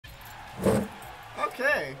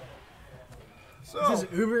Okay. So this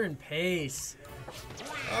is Uber and Pace.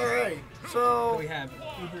 all right. So We have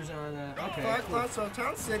Uber's on. Okay. Cool. So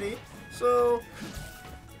Town City. So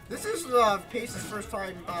this is Pace's first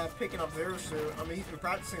time picking up Zero Suit. I mean, he's been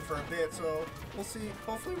practicing for a bit, so we'll see.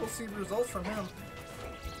 Hopefully, we'll see results from him.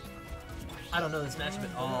 I don't know this matchup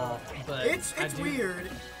at all, but it's weird.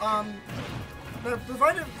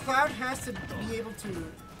 Provided Cloud has to be able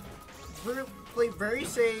to play very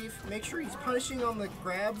safe, make sure he's punishing on the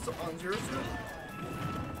grabs on Zero Suit,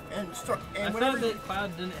 and I thought that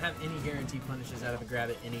Cloud didn't have any guaranteed punishes out of a grab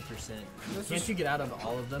at any percent. Can't you get out of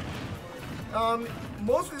all of them?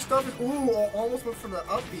 Most of the stuff is almost went for the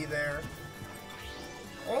up B there.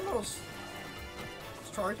 Almost.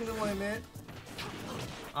 It's charging the limit.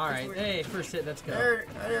 Alright, hey, first hit, let's go.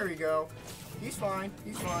 There we go. He's fine.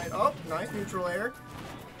 He's fine. Oh, nice neutral air.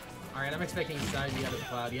 Alright, I'm expecting side B out of the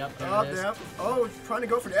Cloud. Yep, there it is. Yep. Oh, trying to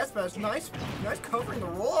go for the S-Bash. Nice covering the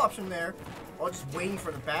roll option there. Oh, just waiting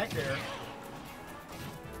for the back air.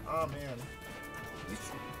 Oh, man.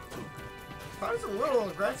 Cloud is a little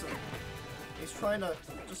aggressive. He's trying to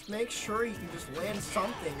just make sure he can just land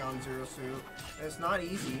something on Zero Suit. And it's not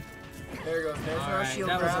easy. There he goes. There's our shield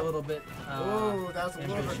grab. That was a little bit ooh, that was a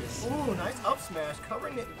ambitious. little bit. Ooh, nice up smash.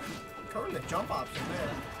 Covering the jump option there.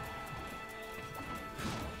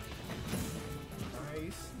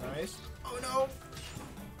 Nice. Oh no.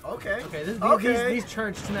 Okay. Okay. These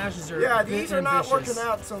charge smashes are these are not working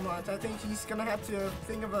out so much. I think he's gonna have to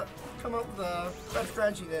come up with a better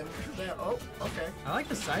strategy than that. Oh, okay. I like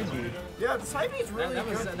the side B. Yeah, the side B is really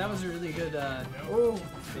good. That was a really good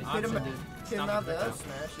hit him out the up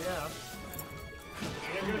smash, yeah.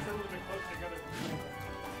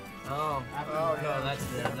 Oh, no, that's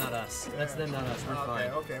them, not us. Yeah. That's them, not us. We're fine.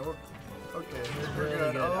 Okay, we're really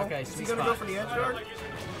good. Oh, okay, is he gonna go for the edge guard?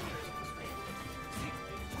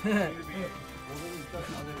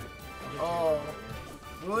 Oh,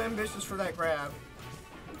 a little ambitious for that grab.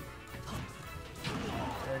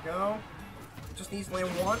 There we go. Just needs to land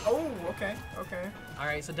one. Oh, okay.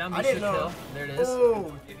 Alright, so down B should kill. There it is.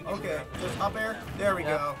 Oh, okay. Just up air. There we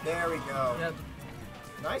go. Yep.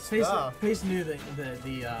 Nice stuff. Pace knew that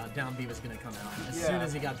the down B was going to come out as soon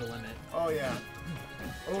as he got the limit. Oh, yeah.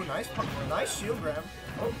 Oh, nice shield grab.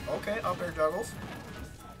 Oh, okay. Up air juggles.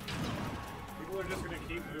 People are just going to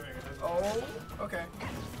keep moving. Oh, okay.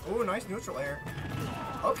 Oh, nice neutral air.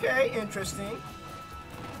 Okay, interesting.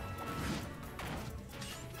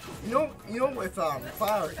 You know, with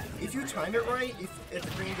Cloud, if you time it right, if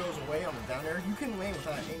the green goes away on the down air, you can land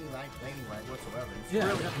without any landing lag whatsoever.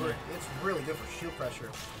 It's really good for shield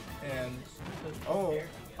pressure. And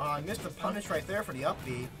I missed the punish right there for the up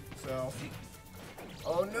B. So,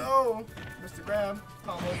 oh no, missed the grab.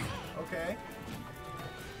 Combo. Okay.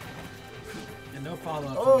 And no follow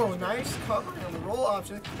up. Oh, nice covering on the roll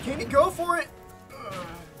option. Can he go for it?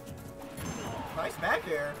 Nice back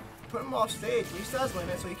air. Put him off stage. He still has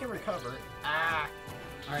limit, so he can recover.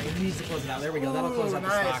 Alright, he needs to close it out. There we go. That'll close out the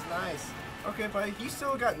stock. Nice. Okay, but he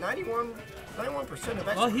still got 91% of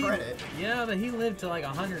extra credit. Yeah, but he lived to like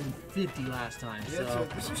 150 last time. Yeah, so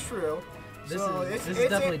this is true. This is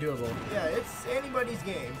definitely doable. Yeah, it's anybody's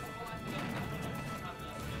game.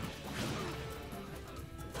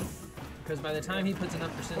 Because by the time he puts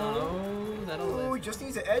enough percent on, that'll live. Oh, he just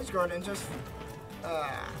needs an edge guard and just.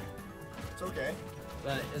 It's okay.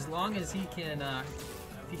 But as long as he can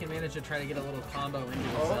manage to try to get a little combo into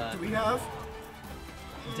his do we have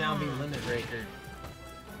down B limit breaker?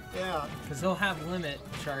 Yeah. Because he'll have limit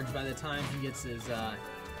charge by the time he gets his. No,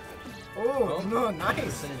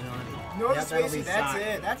 nice. On. No spacing. That's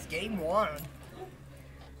it. That's game one.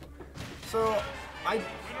 So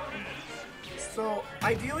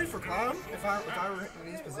ideally for Cloud, if I were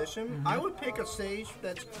in his position, I would pick a stage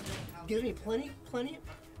that gives me plenty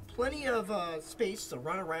of space to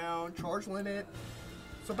run around, charge limit.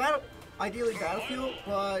 So ideally Battlefield,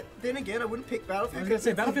 but then again, I wouldn't pick Battlefield. I was gonna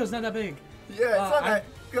say Battlefield's not that big. Yeah, it's not that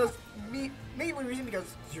because mainly reason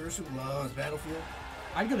because Zero Suit loves Battlefield.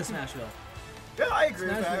 I'd go to Smashville. Yeah, I agree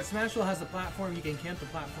with that. Smashville has the platform. You can camp the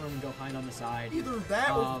platform and go hide on the side. Either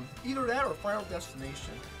that or Final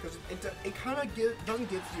Destination, because it kind of doesn't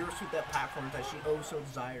give Zero Suit that platform that she so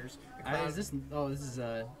desires. This is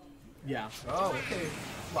yeah. Oh, okay.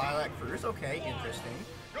 Lilac Cruise. Okay, interesting.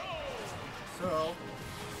 So,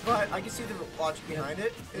 but I can see the logic behind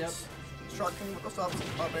it. It's structuring with those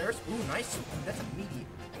up airs. Ooh, nice. That's a meaty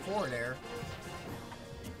forward air.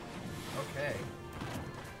 Okay.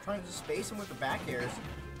 Trying to space him with the back airs.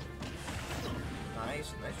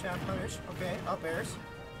 Nice jab punish. Okay, up airs.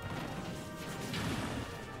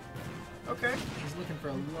 Okay. He's looking for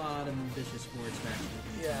a lot of ambitious forward smash.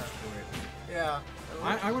 Yeah,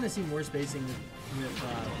 Yeah. I want to see more spacing with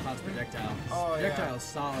Cloud's projectile. Oh, Projectile is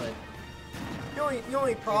solid. The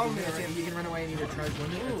only problem is you can run away and either charge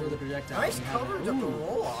limit or throw the projectile. Nice coverage of the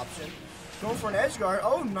roll option. Going for an edge guard.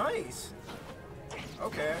 Oh, nice.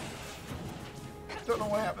 Okay. Don't know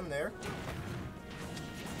what happened there.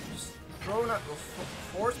 Just throwing out the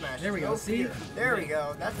force smash. There we go. See? There we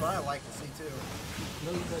go. That's what I like to see too.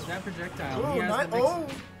 That projectile. Ooh,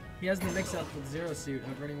 he has the mix-up with Zero Suit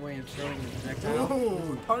of running away and throwing the projectile.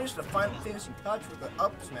 Ooh, punish the final finishing touch with the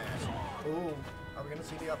up smash. Ooh, are we gonna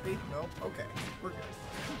see the up B? No? Okay, we're good.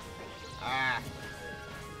 Ah.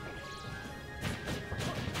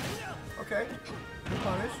 Okay, good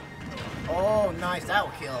punish. Oh, nice, that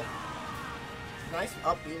will kill. Nice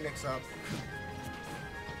up B mix-up.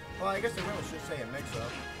 Well, I guess they really should say a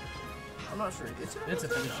mix-up. I'm not sure. It's a finisher. It's a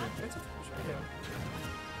finisher, yeah.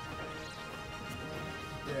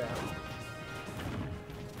 Yeah.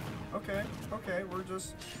 Okay, we're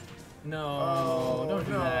just... No, don't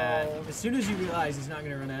do that. As soon as you realize he's not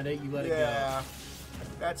going to run at it, you let it go. Yeah,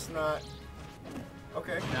 that's not...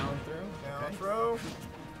 Okay. Down throw. Down throw.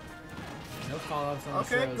 No follow-ups on the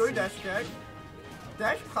Okay, throws. good dash attack.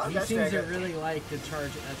 He seems to really like to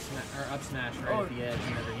charge up smash right at the edge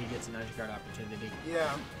whenever he gets an edge guard opportunity.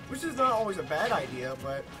 Yeah, which is not always a bad idea,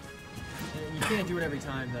 but... You can't do it every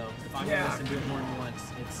time, though. If I'm going to do it more than once,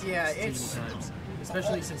 it's too many times.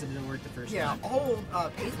 Especially since it didn't work the first time. Yeah, all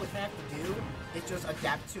Pace would have to do is just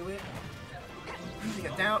adapt to it. Using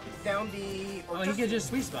a down B... Or he could just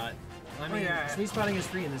sweet spot. I mean, sweet spotting is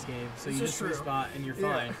free in this game, so you just sweet spot and you're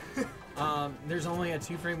fine. There's only a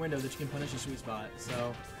 2-frame window that you can punish a sweet spot,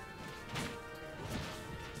 so...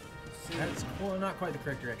 That's, well, not quite the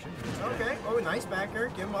correct direction. Okay, oh, nice backer.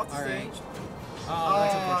 Get him off the stage.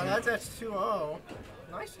 Oh, that's 2-0.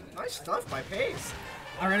 Nice stuff by Pace.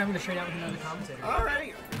 Alright, I'm going to trade out with another commentator.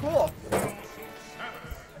 Alright, cool. I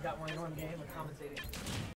got one game of commentating.